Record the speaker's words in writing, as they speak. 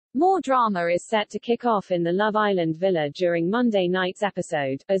More drama is set to kick off in the Love Island villa during Monday night's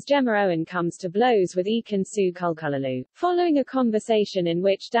episode, as Gemma Owen comes to blows with Ekin-Su Cu. Following a conversation in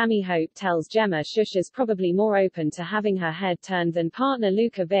which Dami Hope tells Gemma Shush is probably more open to having her head turned than partner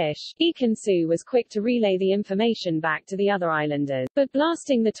Luca Bish, Ekin-Su was quick to relay the information back to the other islanders. But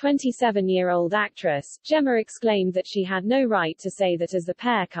blasting the 27-year-old actress, Gemma exclaimed that she had no right to say that as the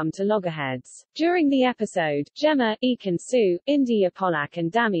pair come to loggerheads. During the episode, Gemma, Ekin-Su, India Pollack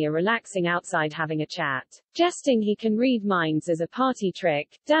and Dami are relaxing outside having a chat. Jesting he can read minds as a party trick,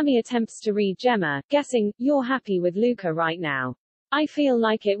 Dami attempts to read Gemma, guessing, "You're happy with Luca right now. I feel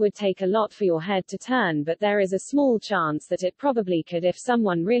like it would take a lot for your head to turn, but there is a small chance that it probably could if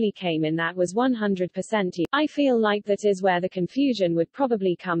someone really came in that was 100% you. I feel like that is where the confusion would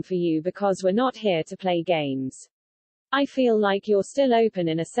probably come for you because we're not here to play games. I feel like you're still open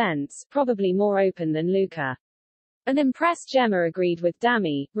in a sense, probably more open than Luca." An impressed Gemma agreed with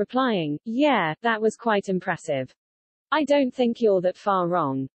Dami, replying, "Yeah, that was quite impressive. I don't think you're that far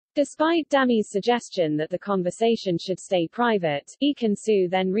wrong." Despite Dami's suggestion that the conversation should stay private, Ekin-Su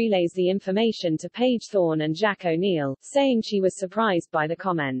then relays the information to Paige Thorne and Jack O'Neill, saying she was surprised by the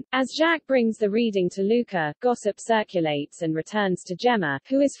comment. As Jack brings the reading to Luca, gossip circulates and returns to Gemma,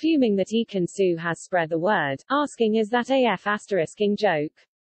 who is fuming that Ekin-Su has spread the word, asking, "Is that **ing joke?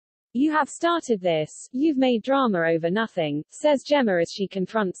 You have started this, you've made drama over nothing," says Gemma as she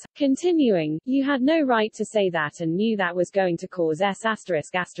confronts, continuing, "You had no right to say that and knew that was going to cause as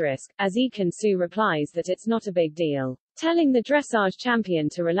Ekin-Su replies that it's not a big deal. Telling the dressage champion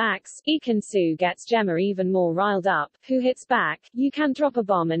to relax, Ekin-Su gets Gemma even more riled up, who hits back, "You can't drop a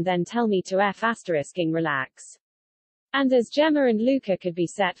bomb and then tell me to **ing relax." And as Gemma and Luca could be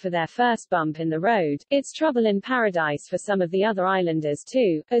set for their first bump in the road, it's trouble in paradise for some of the other islanders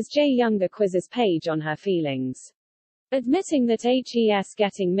too, as Jay Younger quizzes Paige on her feelings. Admitting that he's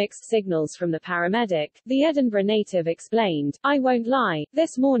getting mixed signals from the paramedic, the Edinburgh native explained, "I won't lie,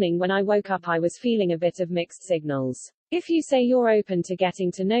 this morning when I woke up I was feeling a bit of mixed signals. If you say you're open to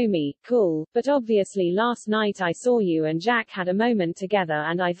getting to know me, cool, but obviously last night I saw you and Jack had a moment together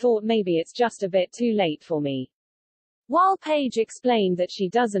and I thought maybe it's just a bit too late for me." While Paige explained that she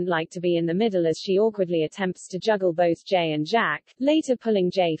doesn't like to be in the middle as she awkwardly attempts to juggle both Jay and Jack, later pulling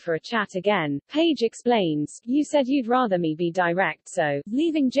Jay for a chat again, Paige explains, "You said you'd rather me be direct so,"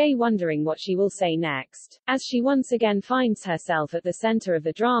 leaving Jay wondering what she will say next. As she once again finds herself at the center of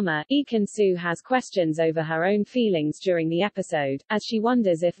the drama, Ekin-Su has questions over her own feelings during the episode, as she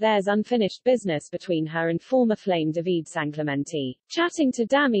wonders if there's unfinished business between her and former flame David Sanclementi. Chatting to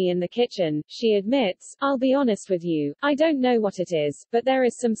Dami in the kitchen, she admits, "I'll be honest with you, I don't know what it is, but there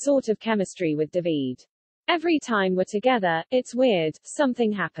is some sort of chemistry with David. Every time we're together, it's weird,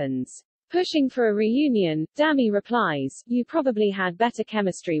 something happens." Pushing for a reunion, Dami replies, "You probably had better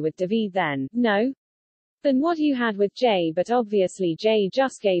chemistry with David then, no? Than what you had with Jay, but obviously Jay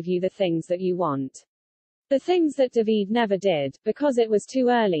just gave you the things that you want. The things that David never did, because it was too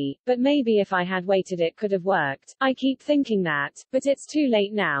early, but maybe if I had waited it could have worked. I keep thinking that, but it's too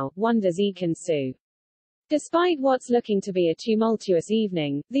late now," wonders Ekin-Su. Despite what's looking to be a tumultuous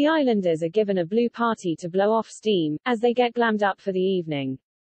evening, the islanders are given a blue party to blow off steam, as they get glammed up for the evening.